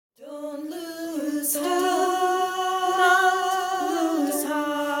lose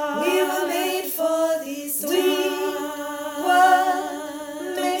heart. We were made for these times. We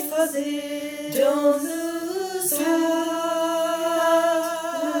were made for this. Don't lose heart.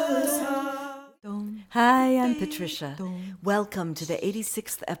 Hi, I'm Patricia. Welcome to the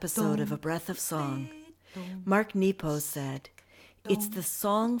 86th episode of A Breath of Song. Mark Nepo said, "It's the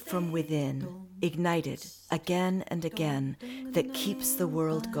song from within, ignited again and again, that keeps the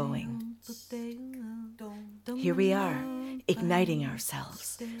world going." Here we are, igniting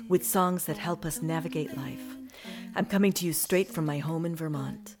ourselves with songs that help us navigate life. I'm coming to you straight from my home in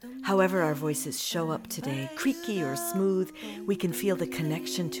Vermont. However our voices show up today, creaky or smooth, we can feel the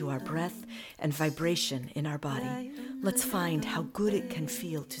connection to our breath and vibration in our body. Let's find how good it can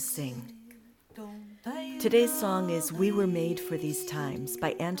feel to sing. Today's song is "We Were Made for These Times"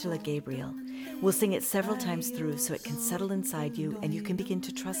 by Angela Gabriel. We'll sing it several times through so it can settle inside you and you can begin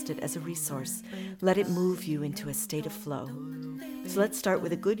to trust it as a resource. Let it move you into a state of flow. So let's start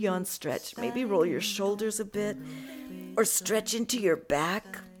with a good yawn stretch. Maybe roll your shoulders a bit or stretch into your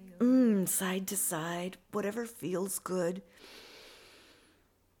back, side to side, whatever feels good.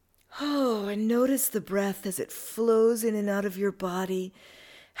 Oh, and notice the breath as it flows in and out of your body,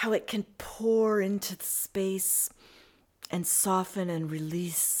 how it can pour into the space and soften and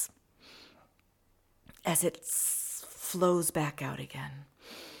release as it flows back out again.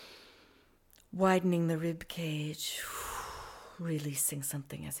 Widening the rib cage, releasing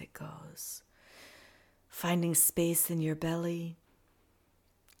something as it goes. Finding space in your belly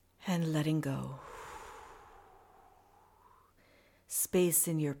and letting go. Space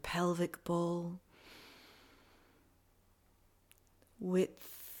in your pelvic bowl.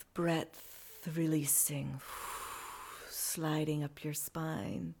 Width, breadth, releasing. Sliding up your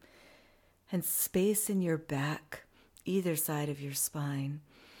spine. And space in your back, either side of your spine.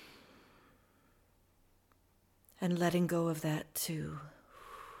 And letting go of that too.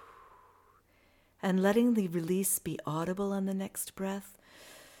 And letting the release be audible on the next breath.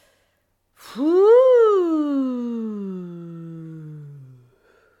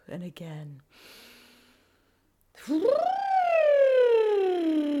 And again.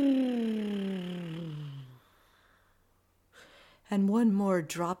 And one more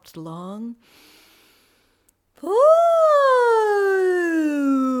dropped long.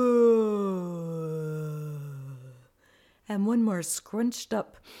 And one more scrunched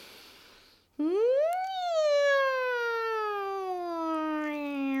up.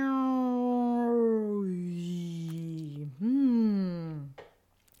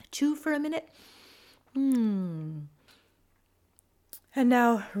 Chew for a minute. And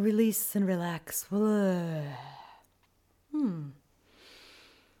now release and relax.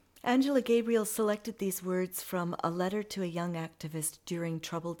 Angela Gabriel selected these words from A Letter to a Young Activist During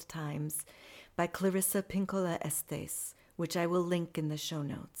Troubled Times by Clarissa Pinkola Estes, which I will link in the show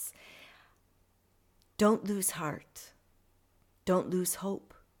notes. Don't lose heart. Don't lose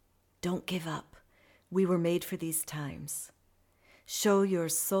hope. Don't give up. We were made for these times. Show your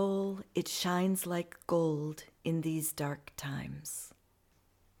soul, it shines like gold in these dark times.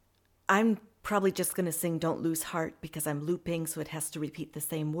 I'm probably just going to sing Don't Lose Heart because I'm looping, so it has to repeat the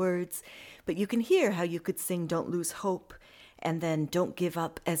same words. But you can hear how you could sing Don't Lose Hope and then Don't Give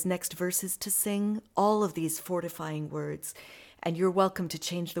Up as next verses to sing, all of these fortifying words. And you're welcome to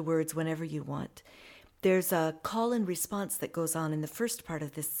change the words whenever you want. There's a call and response that goes on in the first part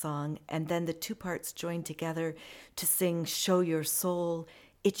of this song, and then the two parts join together to sing Show Your Soul,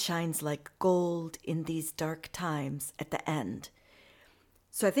 It Shines Like Gold in These Dark Times at the end.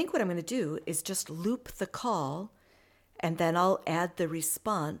 So I think what I'm going to do is just loop the call, and then I'll add the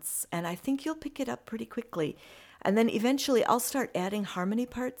response, and I think you'll pick it up pretty quickly. And then eventually I'll start adding harmony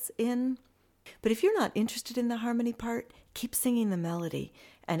parts in. But if you're not interested in the harmony part, keep singing the melody,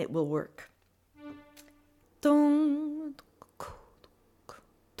 and it will work. Don't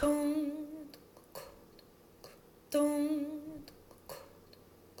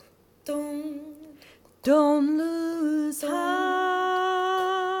lose heart.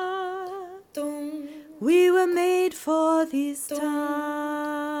 We were made for these times.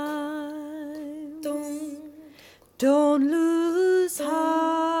 Don't lose heart.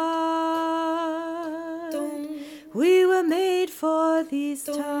 We were made for these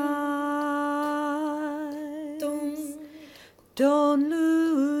times. Don't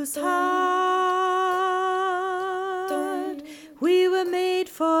lose heart. We were made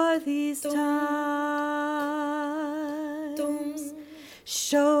for these times.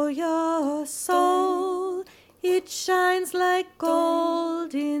 Show your soul, it shines like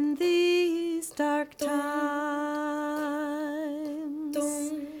gold in these dark times.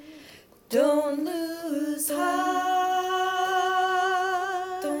 Don't lose heart.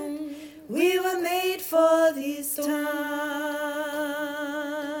 We were made for these times.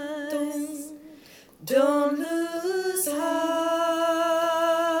 Don't lose heart.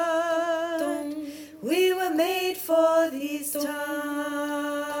 We were made for these times.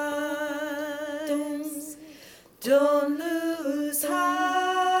 Don't lose heart.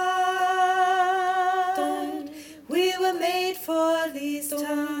 We were made for these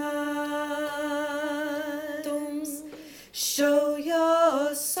times. Show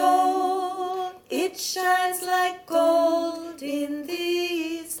your soul, it shines like gold in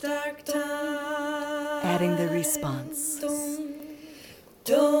these dark times. Adding the response.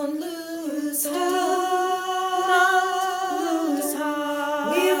 Don't lose heart. Lose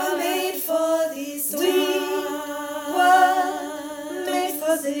heart. We were made for these times. We were made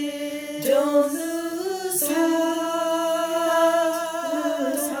for this. Don't lose heart.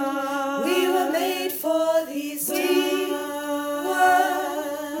 Lose heart. We were made for these times. We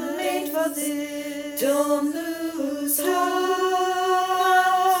were made for this. Don't lose heart.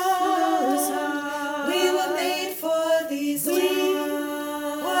 Lose heart. We were made for these times.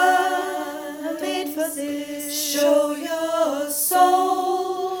 Show your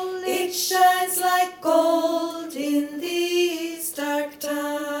soul, it shines like gold in these dark times.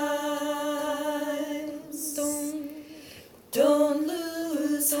 Don't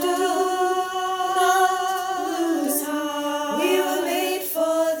lose heart. Lose heart. We were made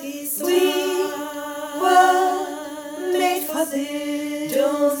for these times. We were made for this.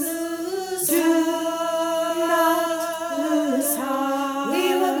 Don't lose heart. Lose heart. We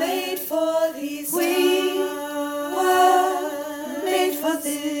were made for these times.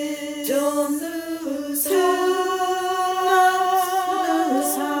 Don't lose heart.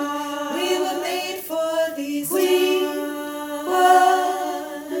 Lose heart. We were made for these times. We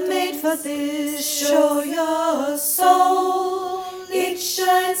were made for this. Show your soul, it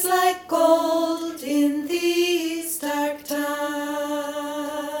shines like gold in these dark times.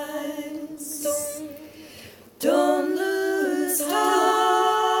 Don't lose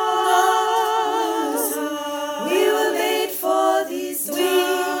heart. Lose heart. We were made for these times.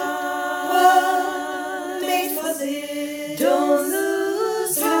 Don't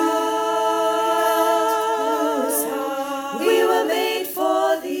lose heart. Lose heart. We were made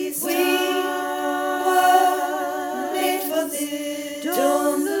for these times. We were made for this.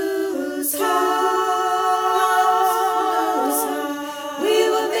 Don't lose heart. Lose heart. We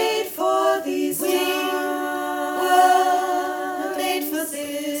were made for these times. We were made for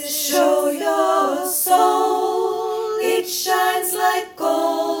this. Show your soul, it shines like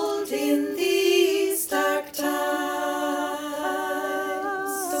gold in these dark times.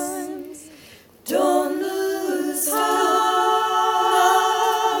 Don't lose heart.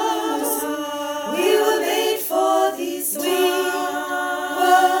 Lose heart. We were made for these times. We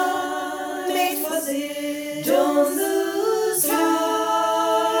were made for this. Don't lose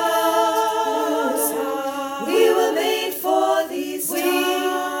heart. Lose heart. We were made for these times. We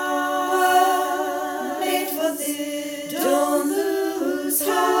were made for this. Don't lose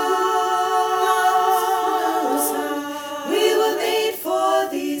heart. Lose heart. We were made for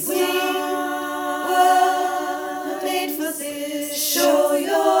these times. We were made for this. Show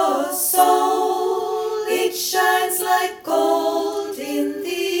your soul, it shines like gold in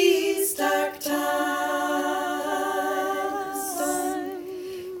these dark times.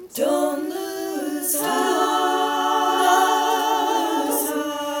 Don't lose heart. Lose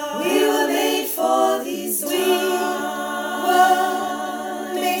heart. We were made for these times. We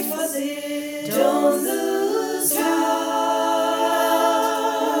were made for this. Don't lose heart.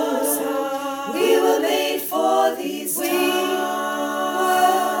 Lose heart. We were made for these times. We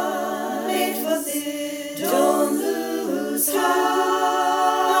were made for this. Don't lose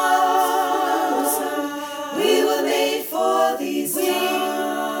heart. Lose heart. We were made for these times. We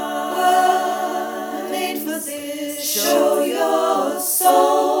were made for this. Show your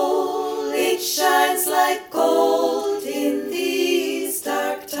soul, it shines like gold in these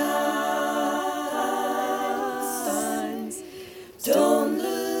dark times. Don't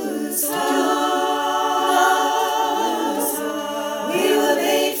lose heart. Lose heart. We were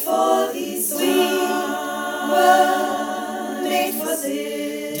made for these times. We were made for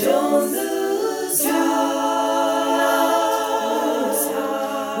this. Don't lose heart. Lose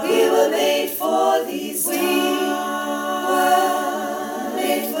heart. We were made for these times. We were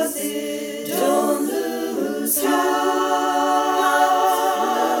made for this. Don't lose heart.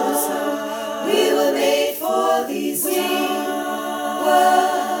 Lose heart. We were made for these times. We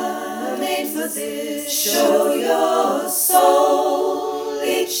were made for this. Show your soul,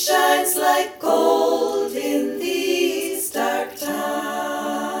 it shines like gold in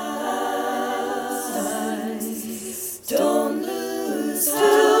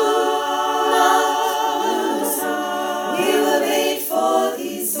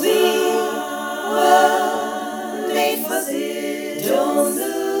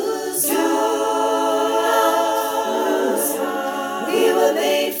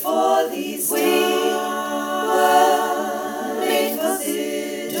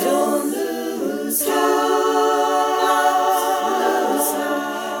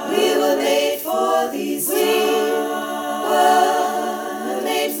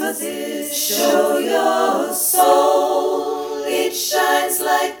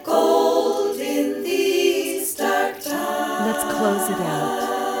close it out.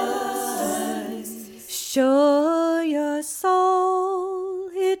 Show your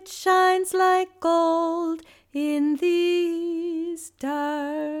soul, it shines like gold in these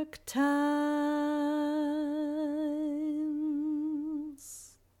dark times.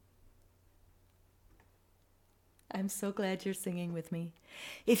 I'm so glad you're singing with me.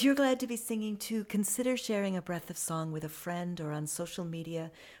 If you're glad to be singing too, consider sharing a breath of song with a friend or on social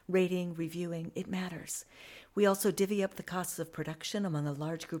media, rating, reviewing. It matters. We also divvy up the costs of production among a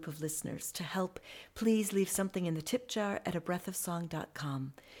large group of listeners. To help, please leave something in the tip jar at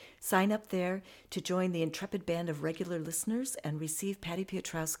abreathofsong.com. Sign up there to join the intrepid band of regular listeners and receive Patty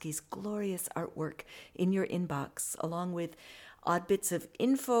Piotrowski's glorious artwork in your inbox, along with odd bits of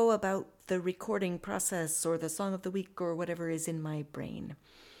info about the recording process or the song of the week or whatever is in my brain.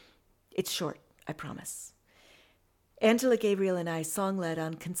 It's short, I promise. Angela Gabriel and I song-led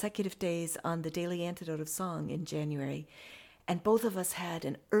on consecutive days on the Daily Antidote of Song in January, and both of us had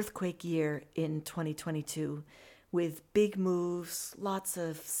an earthquake year in 2022 with big moves, lots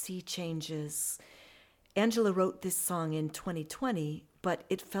of sea changes. Angela wrote this song in 2020, but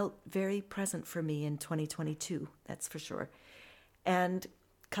it felt very present for me in 2022, that's for sure. And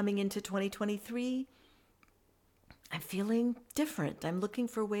coming into 2023, I'm feeling different. I'm looking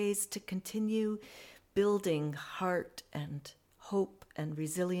for ways to continue building heart and hope and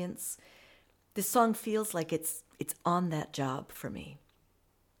resilience. This song feels like it's on that job for me.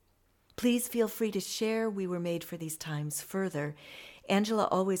 Please feel free to share We Were Made for These Times further. Angela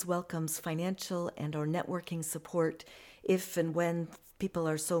always welcomes financial and or networking support if and when people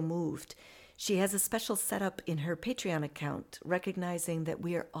are so moved. She has a special setup in her Patreon account, recognizing that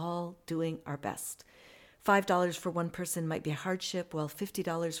we are all doing our best. $5 for one person might be a hardship, while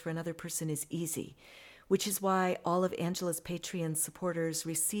 $50 for another person is easy, which is why all of Angela's Patreon supporters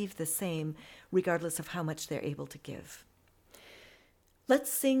receive the same, regardless of how much they're able to give.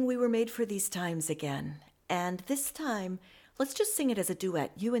 Let's sing We Were Made for These Times again. And this time, let's just sing it as a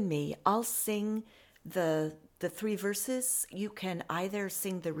duet, you and me. I'll sing the three verses. You can either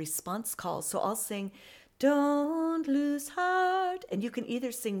sing the response call. So I'll sing, "Don't lose heart," and you can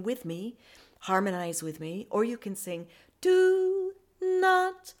either sing with me, harmonize with me, or you can sing, "Do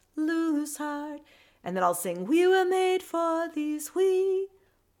not lose heart." And then I'll sing, "We were made for these, we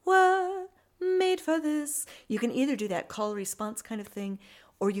were made for this." You can either do that call response kind of thing,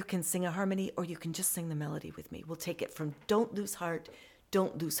 or you can sing a harmony, or you can just sing the melody with me. We'll take it from don't lose heart,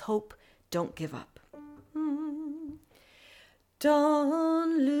 don't lose hope, don't give up.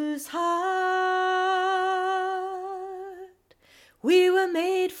 Don't lose heart, we were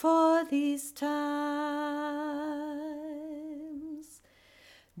made for these times.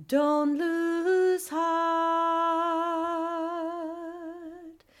 Don't lose heart,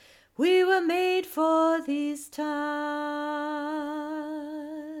 we were made for these times.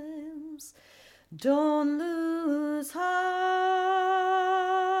 Don't lose heart,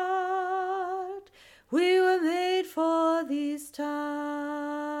 we were made for these times.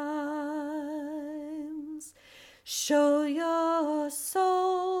 Show your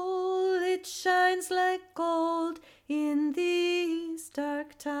soul, it shines like gold in these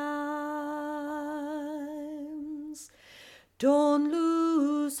dark times. Don't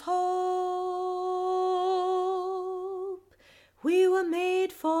lose hope, we were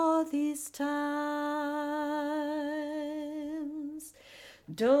made for these times.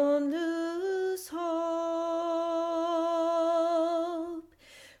 Don't lose hope,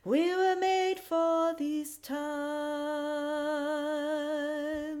 we were made for these times.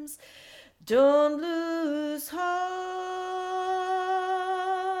 Don't lose hope,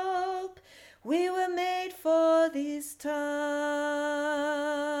 we were made for these times.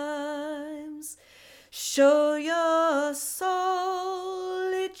 Show your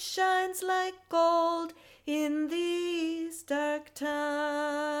soul, it shines like gold in these dark times.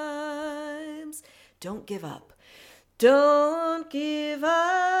 Don't give up. Don't give up.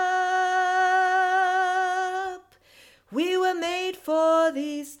 We were made for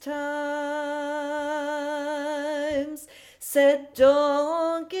these times. Said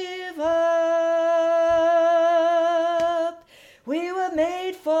don't give up. We were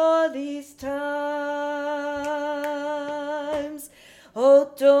made for these times.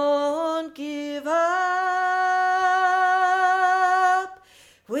 Oh, don't give up.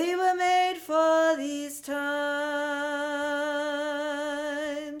 We were made for these times.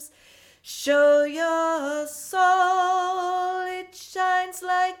 Show your soul, it shines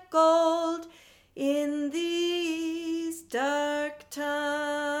like gold in these dark times.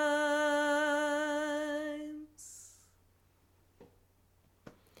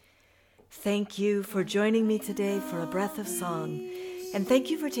 Thank you for joining me today for A Breath of Song. And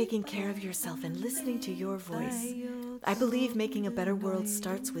thank you for taking care of yourself and listening to your voice. I believe making a better world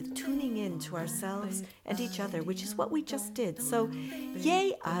starts with tuning in to ourselves and each other, which is what we just did. So,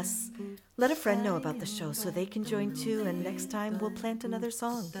 yay us! Let a friend know about the show so they can join too, and next time we'll plant another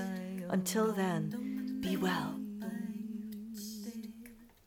song. Until then, be well.